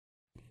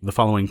The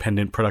following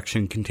pendant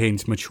production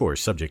contains mature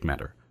subject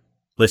matter.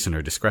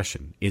 Listener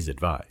discretion is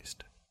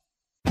advised.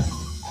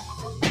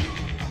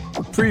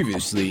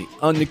 Previously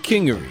on the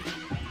Kingery.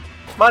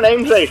 My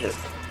name's Ethan.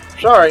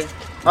 Sorry,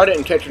 I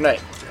didn't catch your name.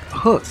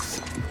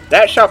 Hooks.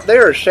 That shop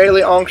there is Shaley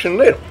Ongson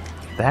Little.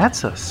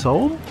 That's a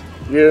soul?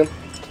 Yeah.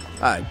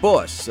 Hi,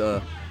 boss.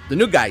 The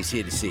new guy's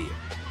here to see you.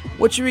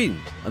 What you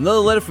reading? Another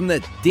letter from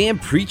that damn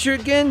preacher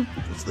again?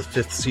 It's the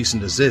 5th cease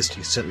and desist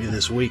he sent me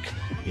this week.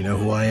 You know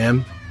who I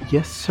am?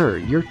 Yes, sir.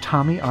 You're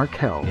Tommy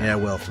Arkell. Yeah,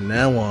 well, from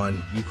now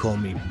on, you call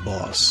me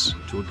boss.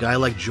 To a guy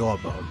like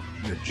Jawbone,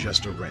 you're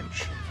just a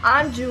wrench.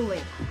 I'm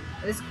Julie.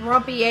 This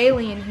grumpy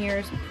alien here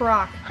is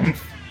Proc.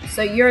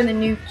 So you're the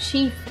new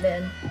chief,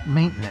 then?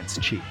 Maintenance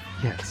chief,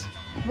 yes.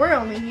 We're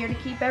only here to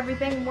keep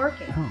everything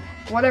working. Oh.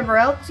 Whatever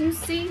else you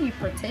see, you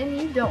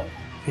pretend you don't.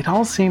 It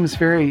all seems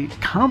very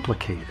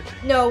complicated.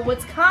 No,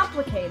 what's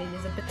complicated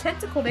is a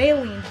tentacled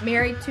alien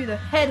married to the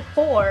head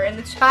whore and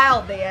the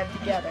child they have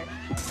together.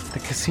 The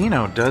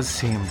casino does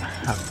seem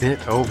a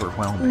bit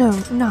overwhelming. No,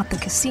 not the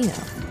casino.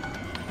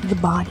 The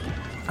body.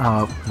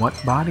 What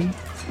body?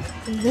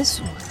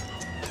 This one.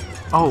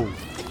 Oh,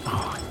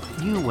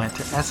 you went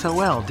to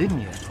SOL,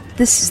 didn't you?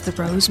 This is the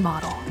Rose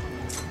model.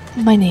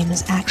 My name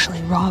is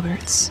actually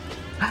Roberts.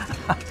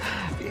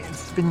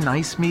 It's been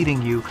nice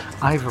meeting you.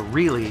 I've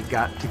really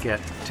got to get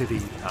to the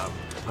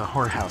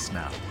whorehouse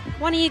now.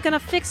 When are you gonna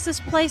fix this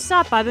place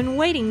up? I've been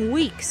waiting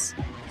weeks.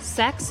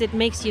 Sex, it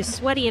makes you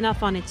sweaty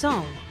enough on its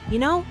own. You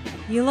know,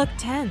 you look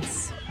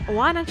tense.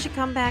 Why don't you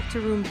come back to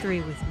room 3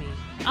 with me?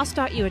 I'll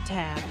start you a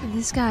tab.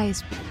 This guy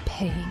is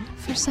paying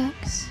for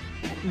sex?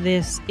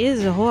 This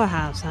is a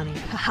whorehouse, honey.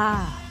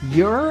 Haha.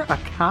 You're a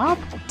cop?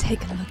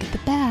 Take a look at the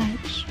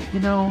badge.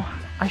 You know,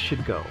 I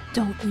should go.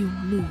 Don't you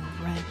move,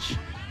 Wrench.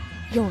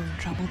 You're in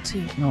trouble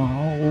too.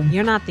 Oh.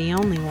 You're not the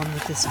only one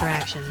with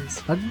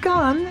distractions. A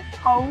gun?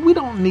 Oh, we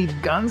don't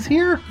need guns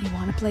here. You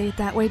want to play it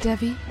that way,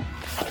 Devi?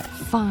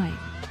 Fine.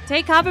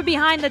 Take cover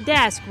behind the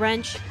desk,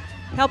 Wrench.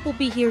 Help will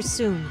be here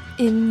soon.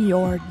 In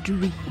your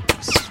dreams.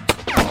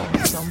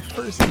 Oh, some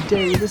first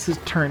day this has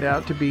turned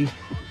out to be.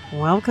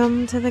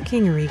 Welcome to the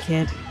Kingery,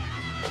 kid.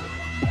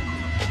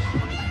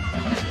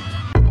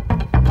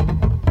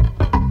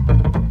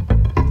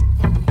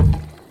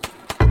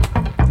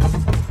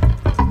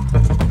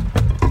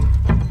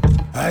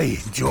 Hey,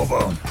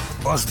 Jawbone.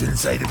 Boss didn't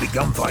say there'd be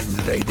gunfighting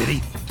today, did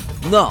he?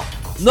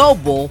 No,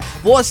 Bull.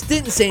 Boss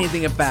didn't say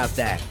anything about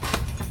that.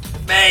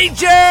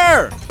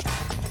 Major!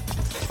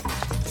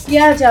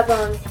 Yeah,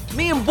 Jawbone.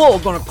 Me and Bull are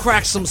gonna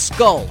crack some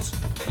skulls.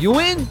 You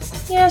in?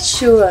 Yeah,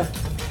 sure.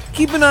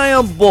 Keep an eye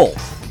on Bull.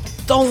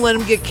 Don't let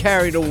him get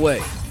carried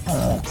away.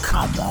 Oh,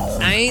 come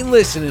on. I ain't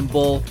listening,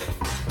 Bull.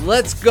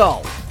 Let's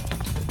go.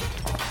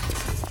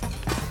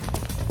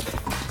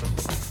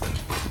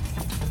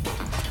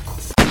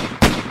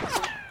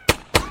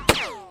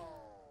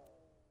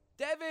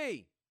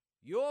 Devi,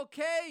 you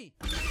okay?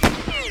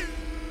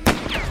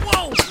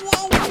 Whoa!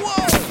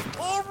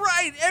 All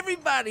right,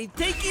 everybody,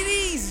 take it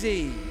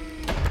easy.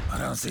 I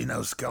don't see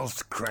no skulls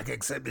to crack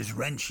except this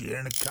wrench here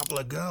and a couple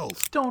of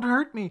girls. Don't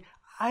hurt me.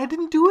 I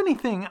didn't do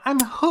anything. I'm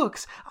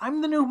Hooks.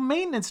 I'm the new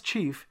maintenance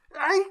chief.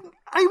 I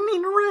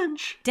mean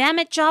Wrench. Damn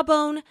it,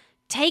 Jawbone.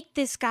 Take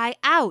this guy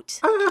out.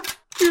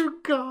 Dear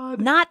God.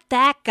 Not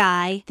that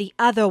guy, the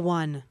other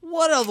one.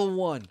 What other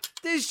one?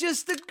 There's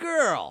just the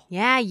girl.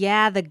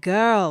 Yeah, the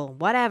girl.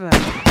 Whatever.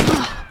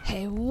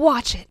 Hey,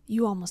 watch it.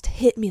 You almost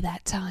hit me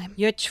that time.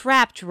 You're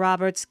trapped,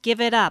 Roberts. Give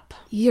it up.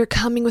 You're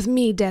coming with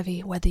me,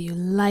 Devi, whether you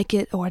like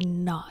it or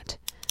not.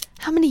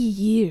 How many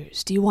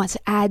years do you want to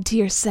add to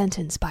your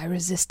sentence by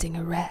resisting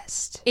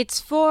arrest?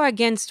 It's 4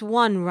 against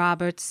 1,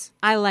 Roberts.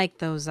 I like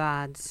those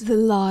odds. The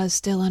law is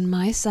still on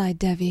my side,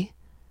 Devi.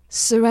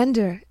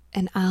 Surrender,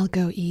 and I'll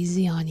go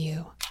easy on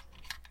you.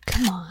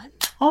 Come on.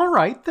 All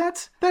right,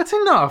 that's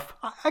enough.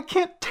 I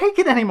can't take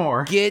it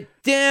anymore. Get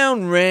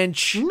down,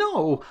 Wrench.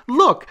 No,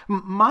 look,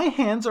 my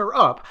hands are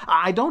up.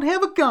 I don't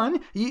have a gun.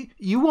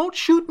 You won't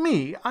shoot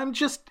me. I'm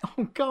just,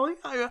 oh golly,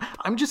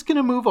 I'm just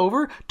gonna move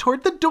over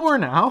toward the door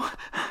now.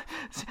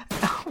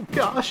 Oh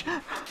gosh.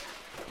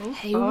 Oh,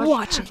 hey, gosh.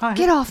 watch it.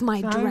 Get off my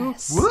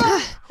dress.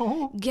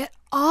 Get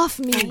off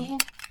me.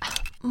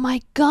 My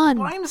gun.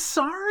 I'm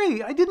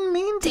sorry. I didn't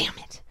mean to. Damn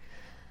it.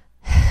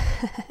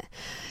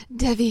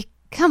 Devi,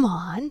 come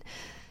on.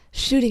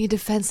 Shooting a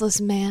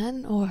defenseless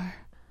man or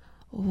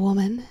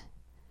woman,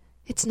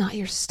 it's not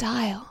your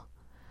style.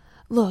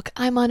 Look,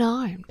 I'm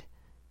unarmed.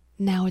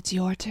 Now it's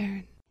your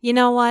turn. You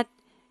know what?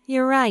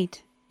 You're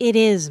right. It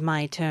is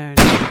my turn.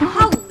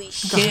 Holy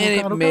shit.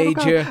 Can it,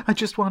 Major? I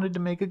just wanted to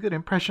make a good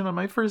impression on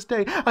my first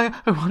day. I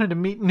wanted to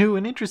meet new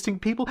and interesting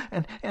people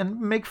and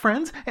make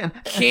friends and...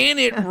 Can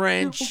it,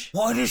 Wrench?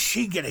 Why does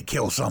she get to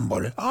kill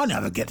somebody? I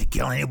never get to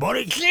kill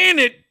anybody. Can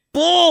it,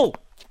 Bull?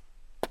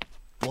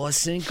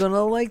 Boss ain't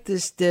gonna like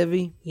this,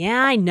 Devi.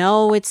 Yeah, I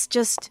know. It's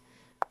just...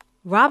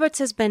 Roberts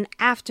has been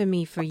after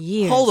me for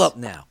years. Hold up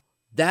now.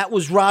 That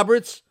was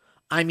Roberts?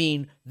 I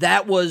mean,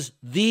 that was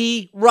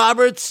the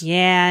Roberts?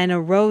 Yeah, and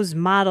a Rose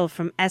model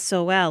from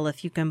SOL,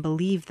 if you can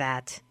believe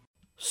that.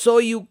 So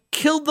you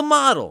killed the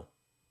model?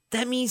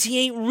 That means he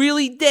ain't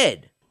really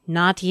dead.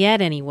 Not yet,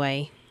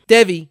 anyway.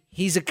 Devi,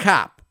 he's a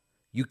cop.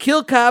 You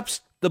kill cops,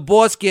 the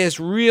boss gets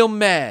real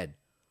mad.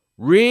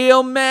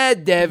 Real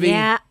mad, Devi.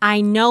 Yeah,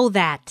 I know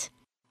that.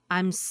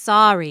 I'm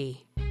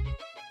sorry.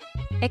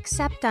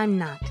 Except I'm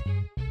not.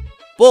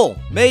 Bull,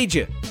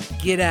 Major,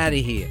 get out of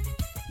here.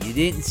 You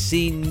didn't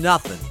see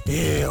nothing.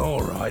 Yeah,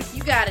 all right.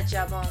 You got it,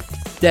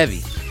 Jabon.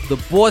 Devi,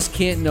 the boss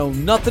can't know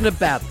nothing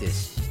about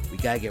this. We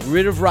gotta get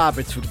rid of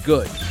Roberts for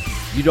good.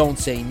 You don't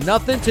say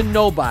nothing to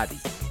nobody.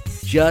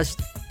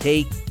 Just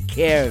take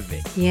care of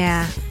it.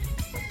 Yeah,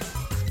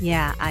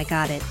 I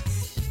got it.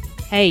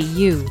 Hey,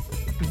 you,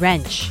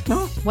 Wrench.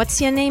 Huh?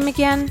 What's your name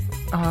again?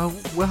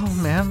 Well,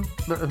 ma'am,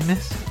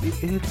 miss,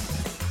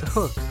 it's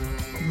Hook.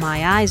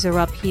 My eyes are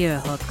up here,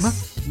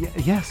 Hooks.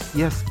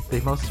 Yes, they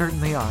most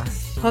certainly are.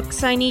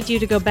 Hooks, I need you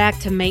to go back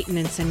to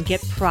maintenance and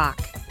get Proc.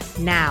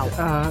 Now.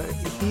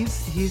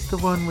 He's the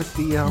one with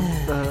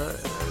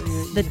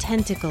The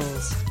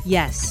tentacles.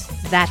 Yes,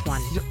 that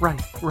one.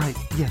 Right,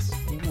 yes.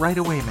 Right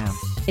away, ma'am.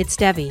 It's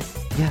Debbie.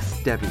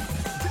 Yes, Debbie.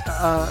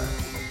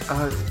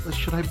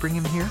 Should I bring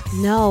him here?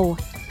 No,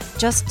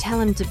 just tell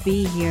him to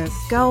be here.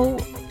 Go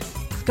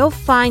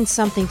find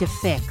something to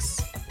fix.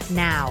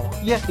 Now.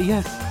 Yes,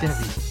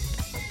 Debbie.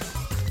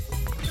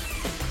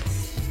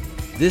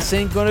 This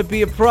ain't gonna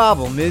be a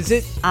problem, is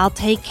it? I'll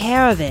take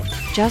care of it.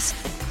 Just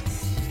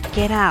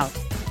get out.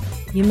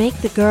 You make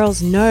the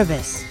girls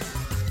nervous.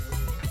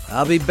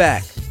 I'll be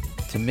back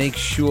to make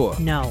sure.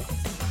 No,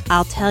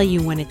 I'll tell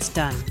you when it's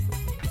done.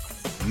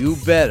 You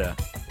better.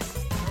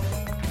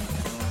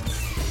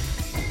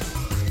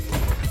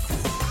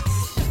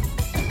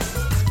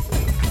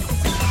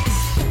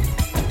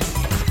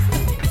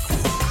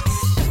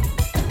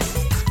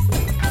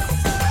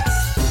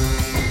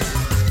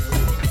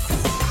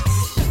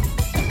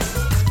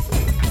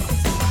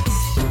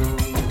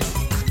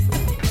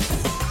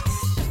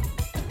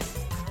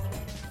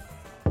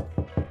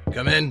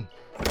 Come in.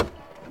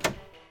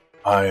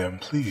 I am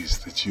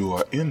pleased that you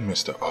are in,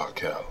 Mr.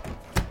 Arkell.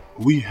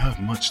 We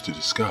have much to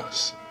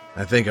discuss.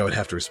 I think I would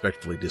have to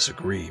respectfully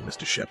disagree,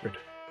 Mr. Shepard.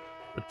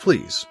 But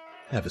please,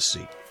 have a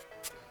seat.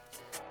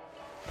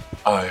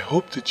 I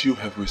hope that you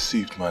have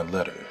received my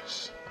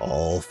letters.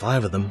 All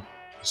 5 of them.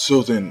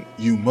 So then,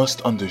 you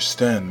must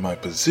understand my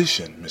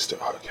position,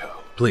 Mr.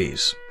 Arkell.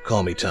 Please,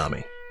 call me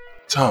Tommy.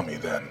 Tommy,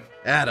 then.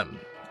 Adam.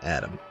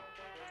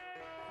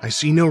 I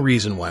see no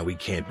reason why we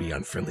can't be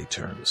on friendly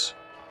terms.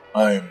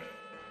 I'm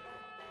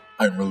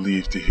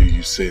relieved to hear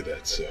you say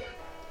that, sir.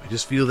 I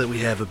just feel that we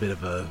have a bit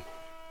of a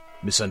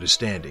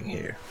misunderstanding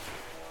here.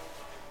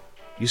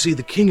 You see,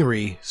 the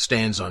Kingery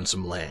stands on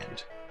some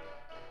land.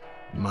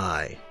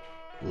 My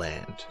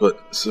land.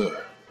 But,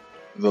 sir,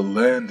 the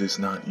land is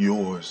not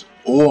yours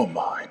or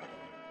mine.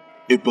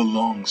 It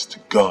belongs to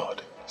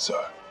God,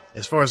 sir.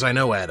 As far as I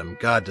know, Adam,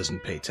 God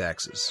doesn't pay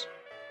taxes.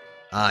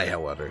 I,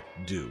 however,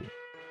 do.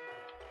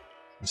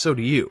 And so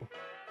do you.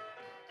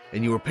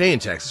 And you were paying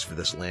taxes for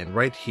this land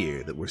right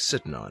here that we're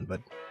sitting on,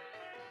 but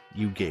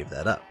you gave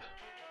that up,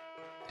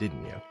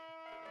 didn't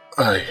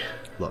you?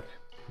 Look,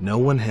 no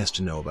one has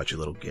to know about your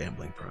little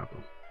gambling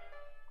problem.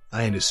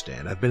 I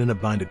understand. I've been in a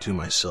bind or two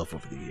myself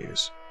over the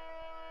years.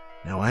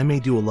 Now, I may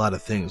do a lot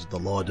of things that the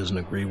law doesn't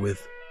agree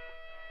with,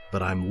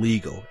 but I'm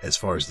legal as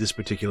far as this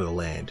particular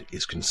land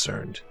is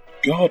concerned.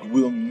 God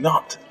will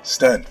not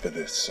stand for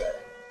this, sir.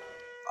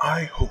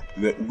 I hope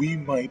that we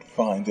might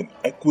find an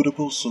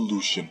equitable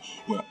solution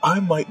where I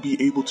might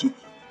be able to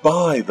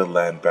buy the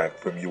land back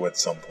from you at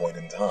some point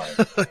in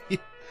time.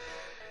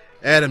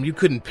 Adam, you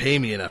couldn't pay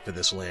me enough for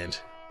this land.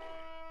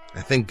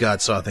 I think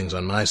God saw things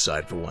on my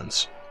side for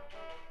once.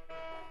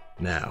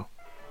 Now,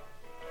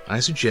 I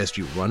suggest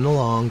you run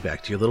along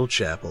back to your little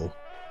chapel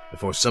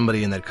before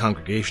somebody in that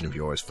congregation of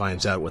yours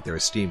finds out what their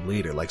esteemed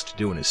leader likes to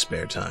do in his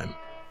spare time.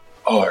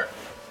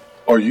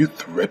 Are you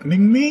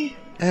threatening me?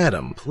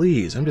 Adam,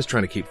 please, I'm just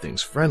trying to keep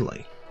things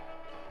friendly.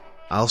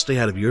 I'll stay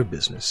out of your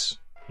business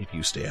if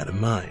you stay out of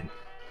mine.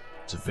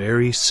 It's a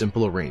very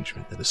simple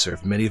arrangement that has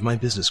served many of my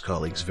business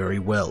colleagues very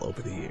well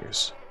over the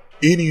years.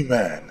 Any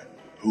man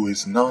who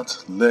is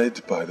not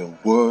led by the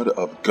word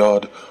of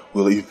God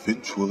will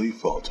eventually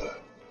falter.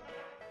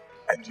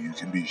 And you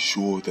can be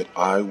sure that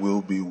I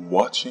will be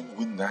watching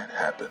when that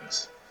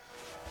happens.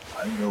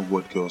 I know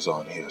what goes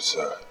on here,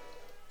 sir.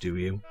 Do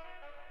you?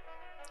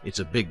 It's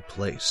a big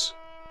place.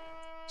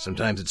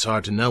 Sometimes it's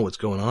hard to know what's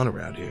going on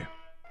around here.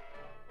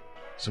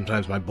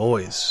 Sometimes my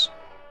boys,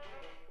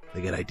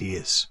 they get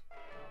ideas.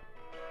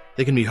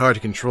 They can be hard to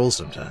control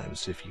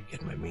sometimes, if you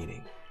get my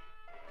meaning.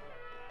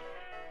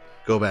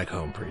 Go back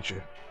home,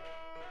 preacher.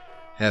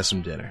 Have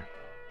some dinner.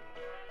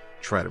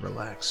 Try to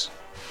relax.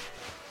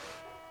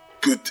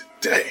 Good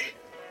day,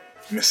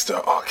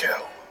 Mr.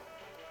 Arkell.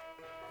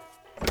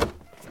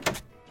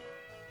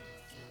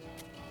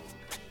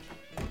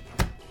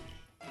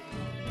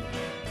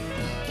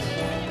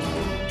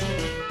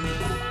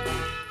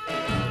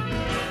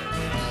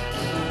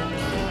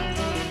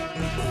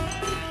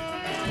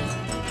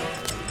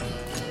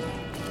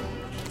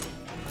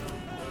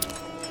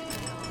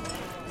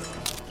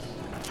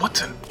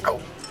 What an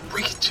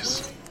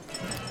outrageous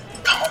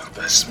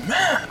this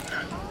man?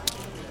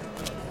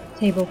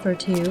 Table for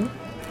two.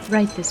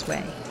 Right this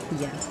way.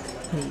 Yes,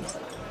 please.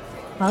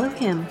 Follow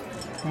him.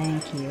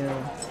 Thank you.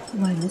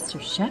 Why, Mr.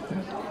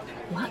 Shepherd,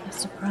 what a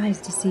surprise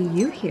to see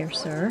you here,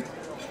 sir.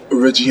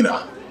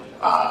 Regina.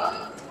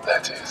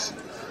 That is.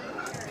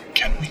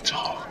 Can we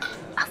talk?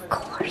 Of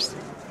course.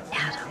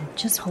 Adam,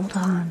 just hold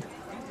on.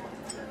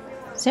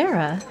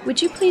 Sarah,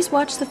 would you please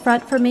watch the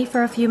front for me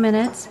for a few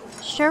minutes?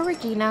 Sure,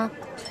 Regina.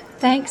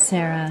 Thanks,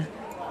 Sarah.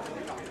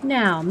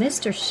 Now,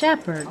 Mr.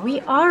 Shepherd, we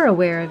are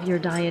aware of your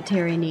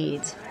dietary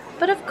needs,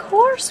 but of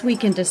course we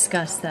can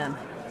discuss them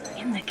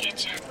in the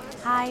kitchen.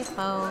 Hi,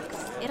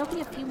 folks. It'll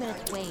be a few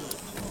minutes wait.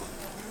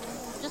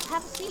 Just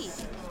have a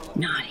seat.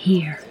 Not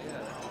here.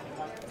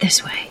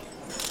 This way.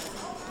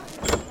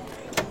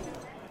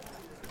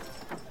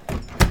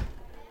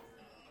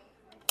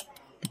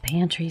 The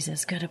pantry's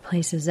as good a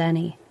place as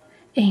any,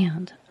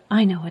 and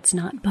I know it's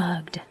not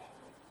bugged.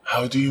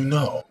 How do you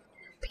know?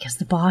 Because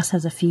the boss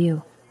has a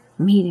few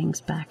meetings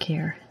back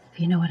here, if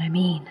you know what I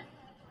mean.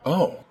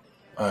 Oh,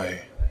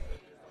 I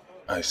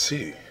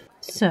see.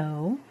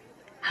 So,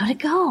 how'd it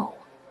go?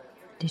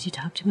 Did you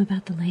talk to him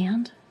about the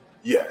land?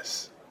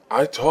 Yes,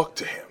 I talked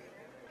to him,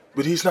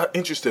 but he's not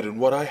interested in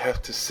what I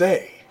have to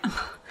say.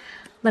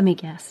 Let me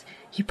guess.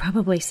 You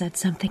probably said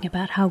something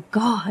about how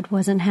God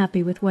wasn't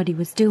happy with what he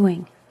was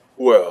doing.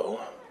 Well,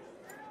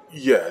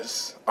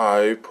 yes,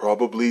 I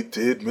probably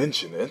did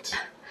mention it.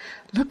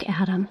 Look,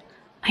 Adam,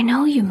 I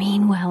know you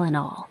mean well and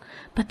all,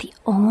 but the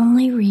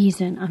only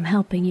reason I'm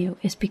helping you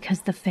is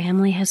because the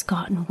family has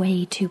gotten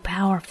way too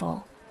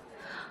powerful.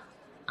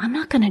 I'm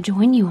not going to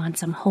join you on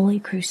some holy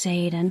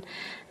crusade, and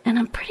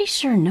I'm pretty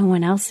sure no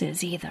one else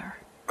is either.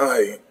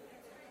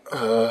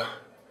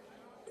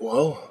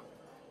 Well,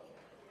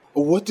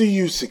 what do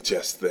you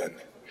suggest then?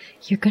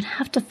 You're going to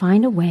have to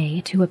find a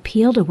way to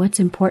appeal to what's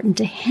important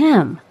to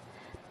him.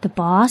 The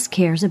boss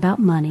cares about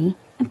money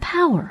and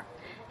power,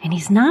 and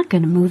he's not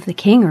going to move the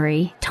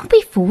Kingery. Don't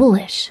be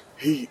foolish.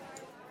 He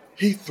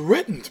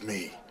threatened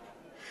me.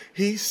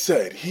 He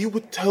said he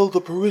would tell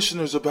the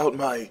parishioners about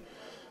my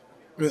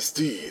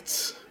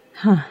misdeeds.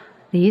 Huh.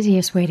 The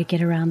easiest way to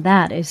get around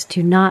that is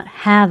to not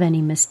have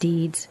any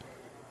misdeeds.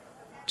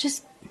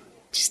 Just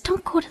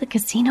don't go to the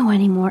casino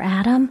anymore,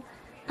 Adam.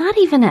 Not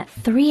even at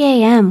 3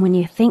 a.m. when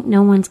you think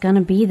no one's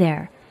gonna be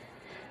there.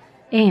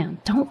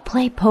 And don't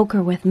play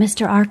poker with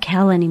Mr.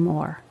 Arkell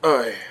anymore.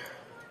 I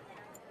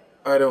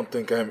don't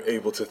think I'm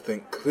able to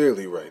think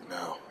clearly right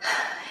now.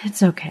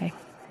 It's okay.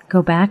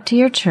 Go back to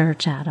your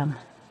church, Adam.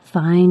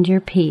 Find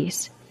your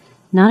peace.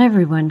 Not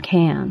everyone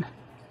can.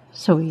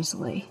 So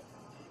easily.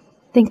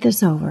 Think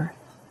this over.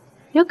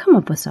 You'll come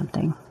up with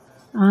something.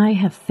 I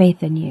have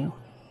faith in you.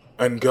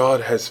 And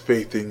God has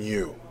faith in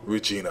you,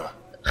 Regina.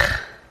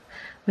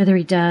 Whether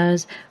he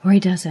does or he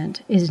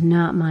doesn't is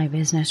not my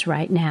business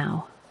right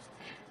now.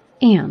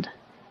 And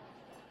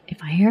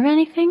if I hear of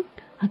anything,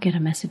 I'll get a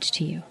message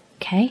to you,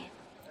 okay?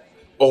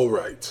 All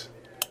right.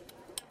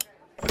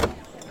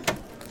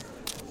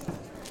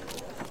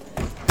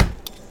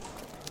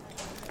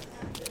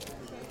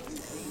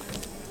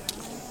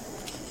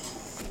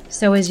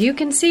 So as you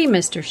can see,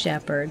 Mr.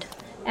 Shepherd,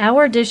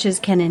 our dishes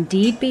can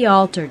indeed be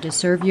altered to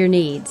serve your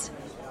needs.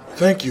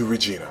 Thank you,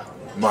 Regina.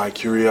 My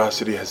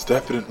curiosity has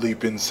definitely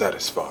been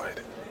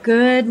satisfied.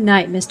 Good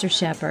night, Mr.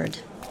 Shepherd.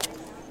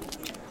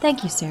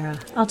 Thank you, Sarah.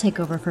 I'll take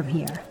over from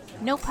here.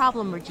 No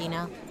problem,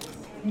 Regina.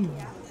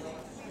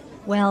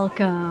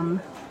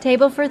 Welcome.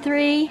 Table for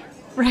three?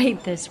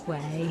 Right this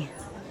way.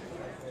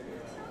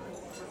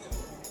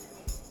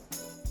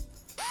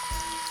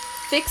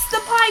 Fix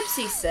the pipes,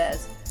 he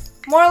says.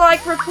 More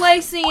like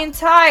replace the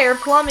entire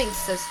plumbing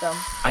system.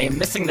 I am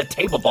missing the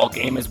table ball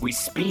game as we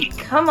speak.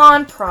 Come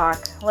on,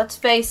 Proc. Let's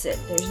face it,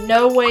 there's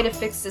no way to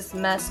fix this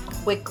mess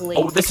quickly.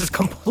 Oh, this is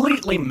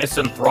completely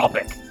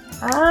misanthropic.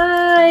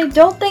 I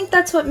don't think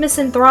that's what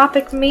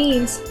misanthropic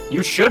means.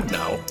 You should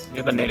know.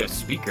 You're the native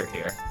speaker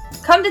here.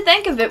 Come to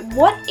think of it,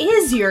 what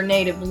is your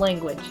native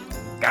language?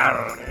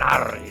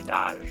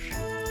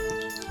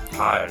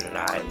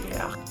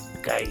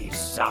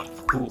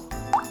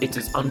 It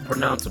is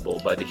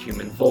unpronounceable by the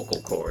human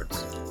vocal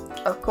cords.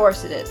 Of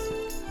course it is.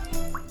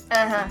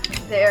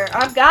 There,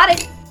 I've got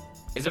it.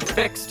 Is it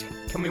fixed?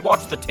 Can we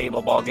watch the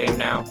table ball game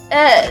now?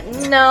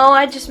 No,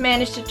 I just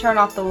managed to turn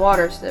off the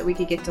water so that we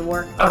could get to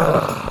work.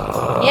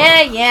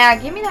 Yeah,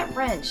 give me that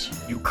wrench.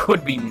 You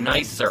could be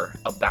nicer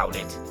about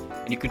it.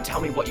 And you could tell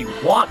me what you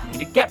want me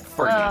to get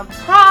for you.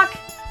 Proc,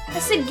 I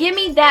said give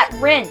me that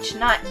wrench,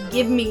 not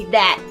give me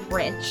that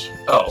wrench.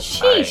 Oh,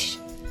 sheesh.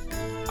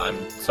 I'm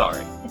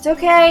sorry. It's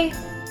okay.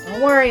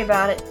 Don't worry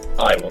about it.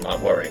 I will not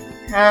worry.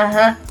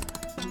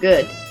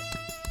 Good.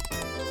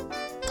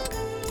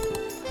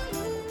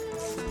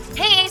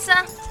 Hey,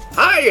 Asa.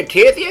 Hiya,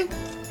 Tithia.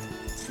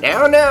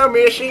 Now,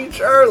 Missy, it's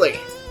early.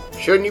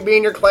 Shouldn't you be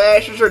in your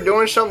classes or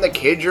doing something the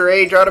kids your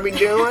age ought to be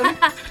doing?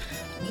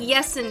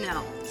 Yes and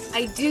no.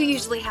 I do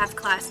usually have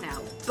class now,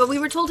 but we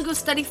were told to go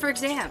study for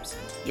exams.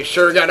 You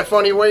sure got a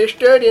funny way of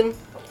studying.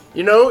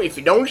 You know, if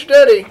you don't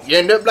study, you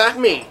end up like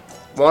me,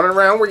 wandering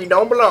around where you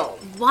don't belong.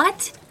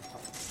 What?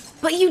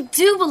 But you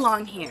do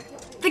belong here.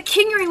 The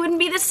Kingery wouldn't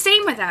be the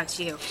same without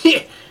you.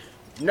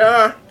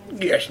 Nah,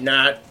 guess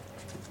not.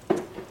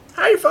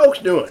 How you folks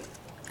doing?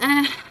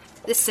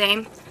 The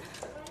same.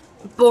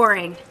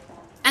 Boring.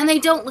 And they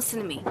don't listen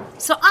to me,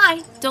 so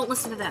I don't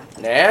listen to them.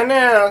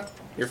 Now,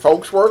 your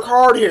folks work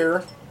hard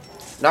here.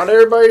 Not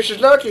everybody's as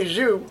lucky as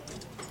you.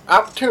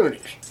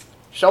 Opportunities.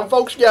 Some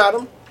folks got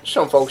them,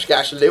 some folks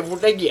got to live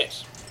what they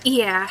get.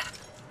 Yeah.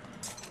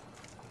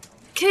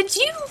 Could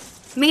you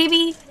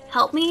maybe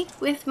help me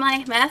with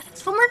my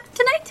math homework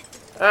tonight?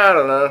 I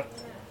don't know.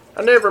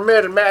 I never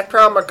met a math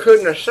problem I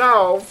couldn't have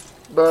solved,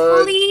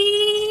 but...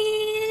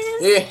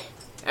 Please? Yeah,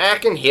 I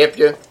can help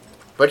you.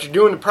 But you're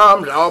doing the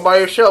problems all by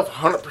yourself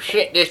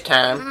 100% this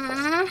time.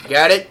 Mm-hmm.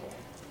 Got it?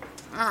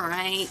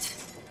 Alright.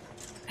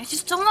 I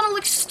just don't want to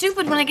look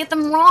stupid when I get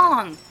them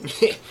wrong.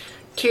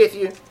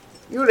 Tithia,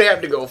 you'd have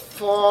to go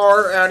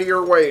far out of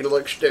your way to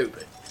look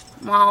stupid.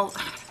 Well,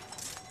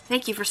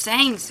 thank you for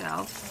saying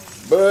so.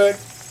 But,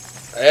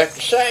 I have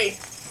to say,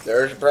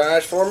 there's a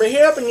prize for me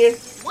helping you.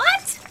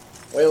 What?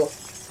 Well,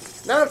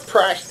 not a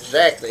price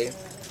exactly.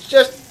 It's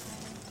just,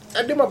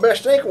 I do my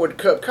best thinking with a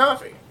cup of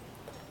coffee.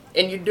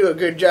 And you'd do a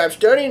good job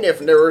studying if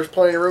there was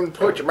plenty of room to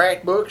put your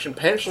math books and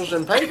pencils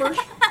and papers.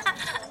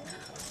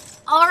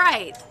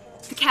 Alright,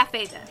 the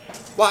cafe then.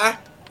 Why,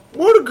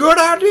 what a good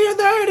idea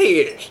that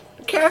is.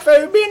 The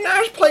cafe would be a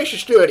nice place to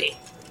study.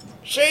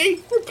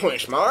 See, you're plenty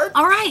smart.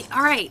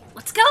 Alright,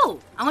 let's go.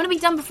 I want to be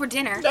done before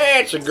dinner.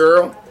 That's a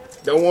girl.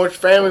 Don't want your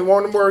family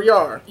wondering where you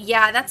are.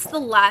 Yeah, that's the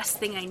last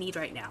thing I need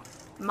right now.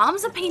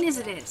 Mom's a pain as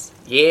it is.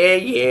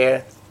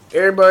 Yeah.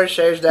 Everybody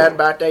says that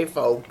about they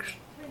folks.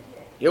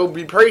 You'll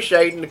be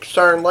appreciating the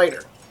concern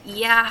later.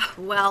 Yeah,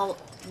 well,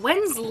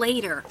 when's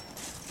later?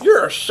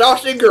 You're a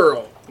saucy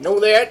girl. Know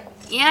that?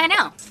 Yeah, I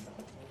know.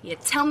 You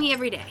tell me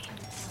every day.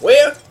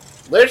 Well,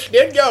 let's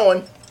get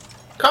going.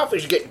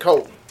 Coffee's getting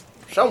cold.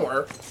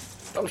 Somewhere.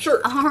 I'm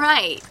sure.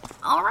 Alright.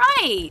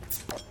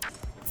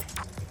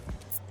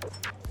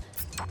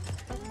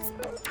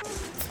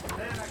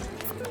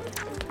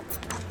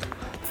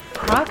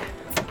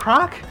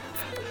 Proc?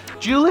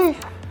 Julie?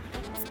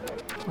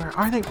 Where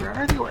are they?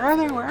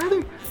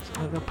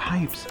 The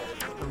pipes.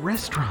 The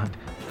restaurant.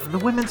 The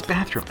women's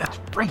bathroom. That's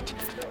right.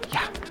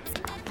 Yeah.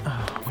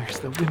 Where's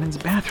the women's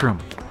bathroom?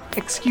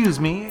 Excuse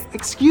me.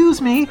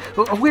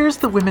 Where's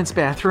the women's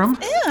bathroom?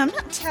 Ew, I'm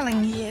not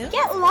telling you.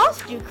 Get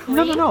lost, you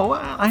creep. No.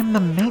 I'm the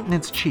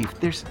maintenance chief.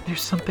 There's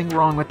something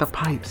wrong with the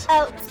pipes.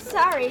 Oh,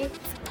 sorry.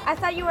 I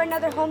thought you were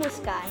another homeless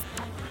guy.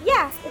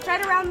 Yeah, it's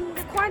right around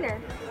the corner.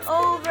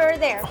 Over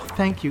there. Oh,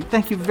 thank you.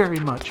 Thank you very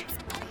much.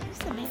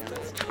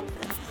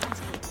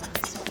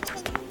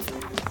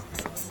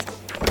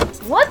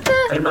 What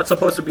the? I'm not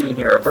supposed to be in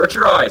here. Avert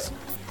your eyes.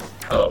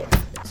 Oh,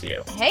 it's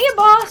you. Hey,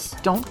 boss.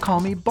 Don't call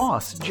me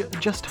boss.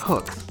 Just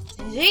Hooks.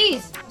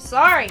 Jeez,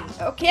 sorry.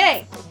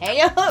 Okay.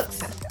 Hey,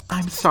 Hooks.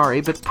 I'm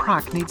sorry, but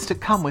Proc needs to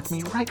come with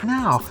me right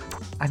now.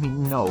 I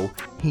mean, no,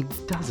 he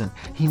doesn't.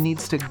 He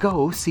needs to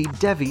go see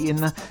Devi in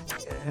the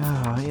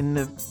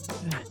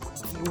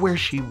where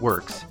she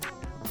works.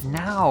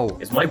 Now.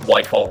 Is my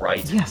wife all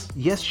right?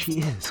 Yes, she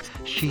is.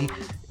 She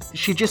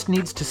just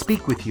needs to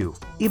speak with you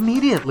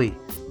immediately.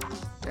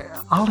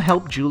 I'll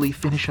help Julie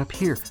finish up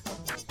here.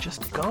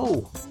 Just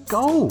go.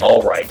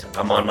 All right,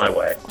 I'm on my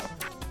way.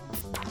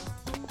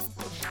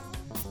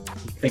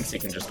 He thinks he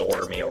can just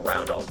order me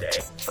around all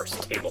day.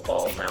 First table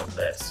ball, now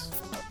this.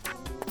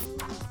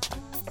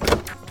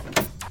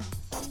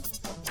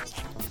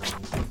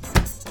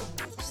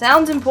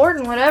 Sounds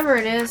important, whatever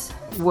it is.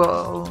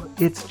 Well,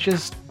 it's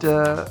just,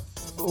 don't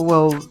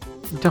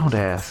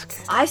ask.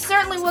 I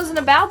certainly wasn't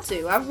about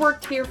to. I've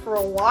worked here for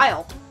a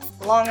while.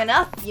 Long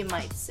enough, you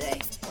might say.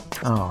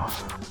 Oh.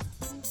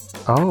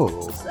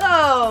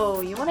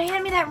 So, you want to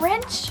hand me that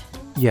wrench?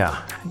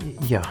 Yeah,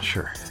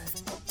 sure.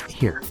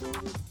 Here.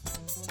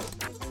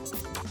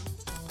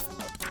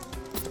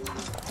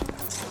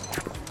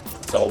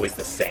 It's always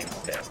the same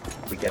thing.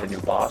 We get a new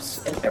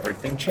boss, and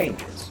everything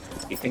changes.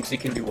 He thinks he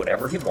can do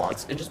whatever he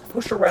wants and just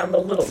push around the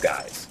little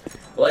guys.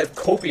 Well, I have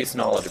copious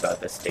knowledge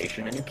about this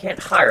station, and you can't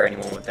hire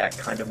anyone with that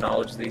kind of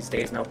knowledge these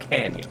days, now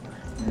can you?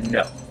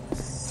 No.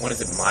 When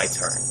is it my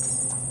turn?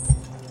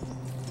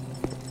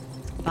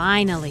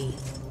 Finally.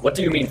 What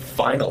do you mean,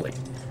 finally?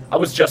 I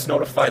was just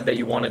notified that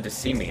you wanted to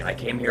see me, and I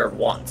came here at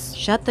once.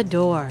 Shut the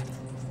door.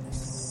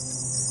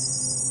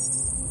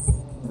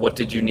 What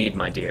did you need,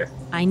 my dear?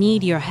 I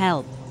need your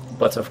help.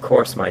 But of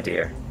course, my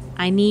dear.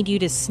 I need you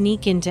to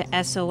sneak into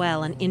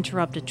SOL and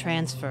interrupt a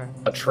transfer.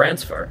 A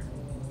transfer?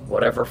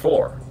 Whatever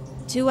for?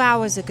 2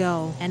 hours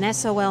ago, an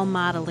SOL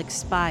model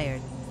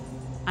expired.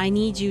 I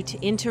need you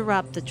to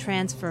interrupt the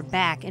transfer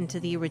back into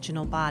the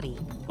original body.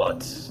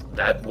 But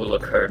that will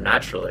occur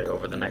naturally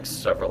over the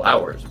next several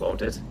hours,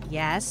 won't it?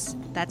 Yes,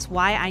 that's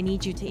why I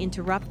need you to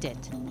interrupt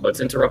it. But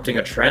interrupting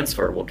a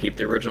transfer will keep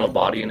the original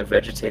body in a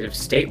vegetative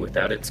state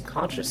without its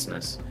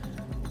consciousness.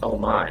 Oh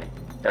my,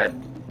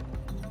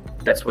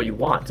 that's what you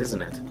want,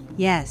 isn't it?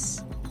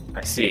 Yes.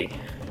 I see.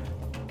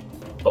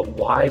 But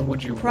why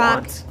would you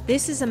Proc, want...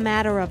 this is a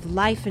matter of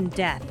life and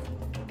death.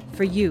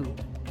 For you.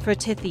 For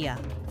Tithia.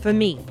 For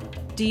me.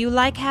 Do you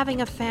like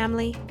having a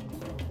family?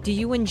 Do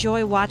you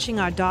enjoy watching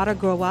our daughter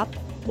grow up?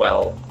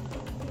 Well,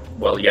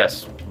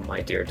 yes,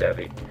 my dear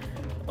Debbie.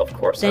 Of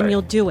course Then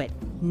you'll do it.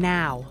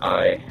 Now.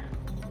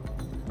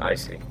 I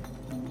see.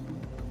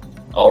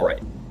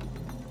 Alright.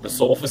 The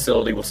Soul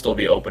facility will still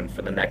be open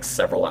for the next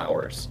several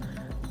hours.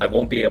 I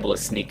won't be able to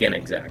sneak in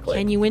exactly.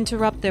 Can you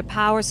interrupt their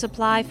power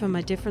supply from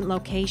a different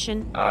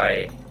location?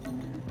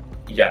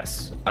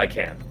 Yes, I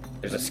can.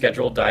 There's a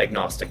scheduled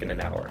diagnostic in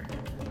an hour.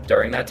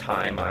 During that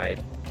time,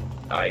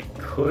 I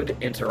could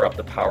interrupt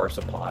the power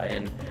supply,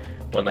 and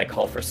when they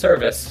call for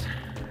service,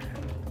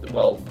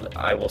 well,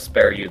 I will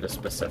spare you the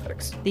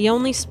specifics. The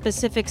only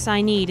specifics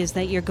I need is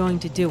that you're going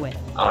to do it.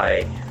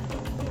 I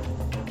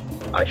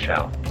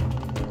shall.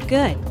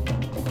 Good.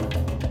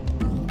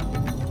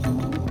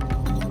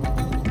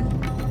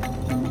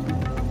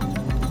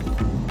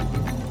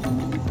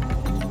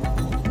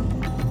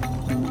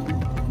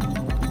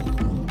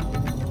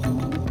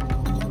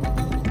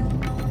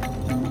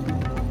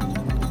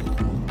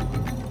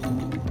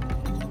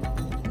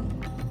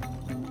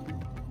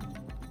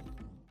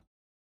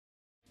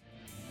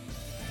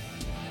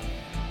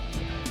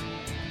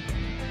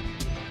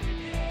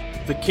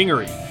 The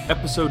Kingery,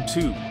 Episode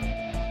 2,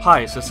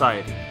 High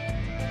Society.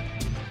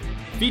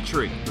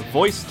 Featuring the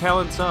voice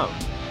talents of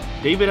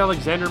David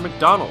Alexander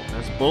McDonald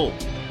as Bull,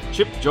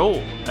 Chip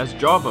Joel as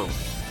Jawbone,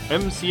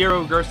 M.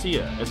 Sierra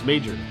Garcia as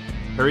Major,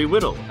 Harry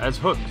Whittle as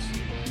Hooks,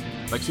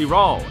 Lexi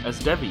Rawl as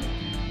Debbie,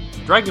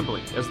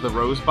 Dragonblink as the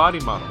Rose Body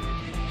Model,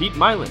 Pete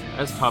Mylan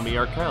as Tommy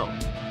Arkell,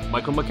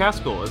 Michael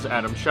McCaskill as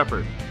Adam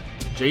Shepard,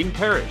 Jane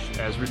Parrish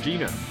as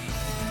Regina,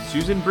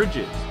 Susan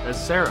Bridges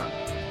as Sarah,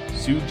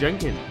 Sue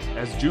Jenkins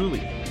as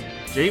Julie,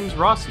 James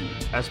Rossi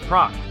as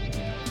Proc,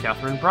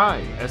 Catherine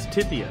Pride as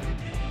Tithia,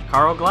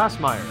 Carl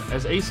Glassmeyer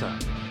as Asa,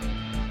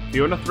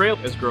 Fiona Thrale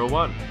as Girl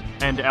 1,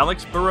 and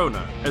Alex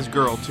Barona as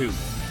Girl 2.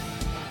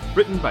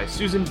 Written by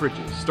Susan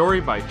Bridges,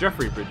 story by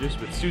Jeffrey Bridges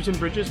with Susan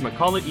Bridges,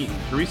 Macaulay Eaton,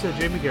 Teresa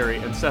J.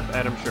 McGarry, and Seth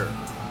Adam Scher.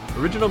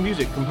 Original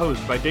music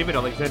composed by David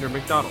Alexander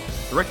McDonald,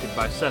 directed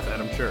by Seth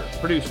Adam Scher,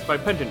 produced by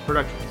Pendant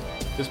Productions.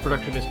 This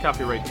production is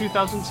copyright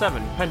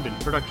 2007 Pendant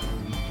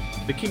Productions.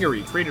 The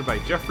Kingery, created by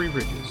Jeffrey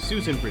Bridges,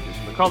 Susan Bridges,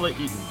 Macaulay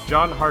Eaton,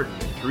 John Harden,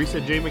 and Teresa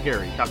J.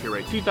 McGarry,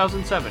 copyright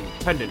 2007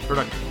 Pendant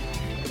Productions.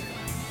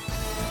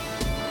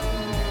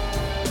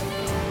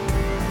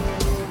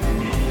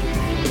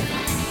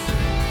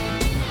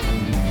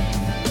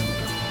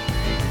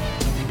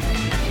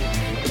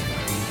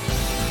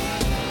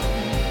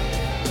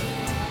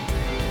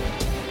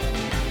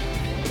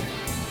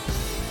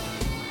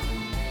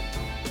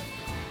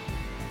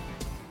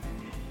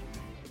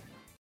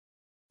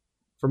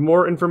 For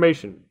more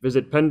information,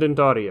 visit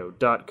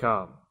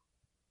pendantaudio.com.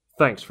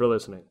 Thanks for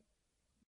listening.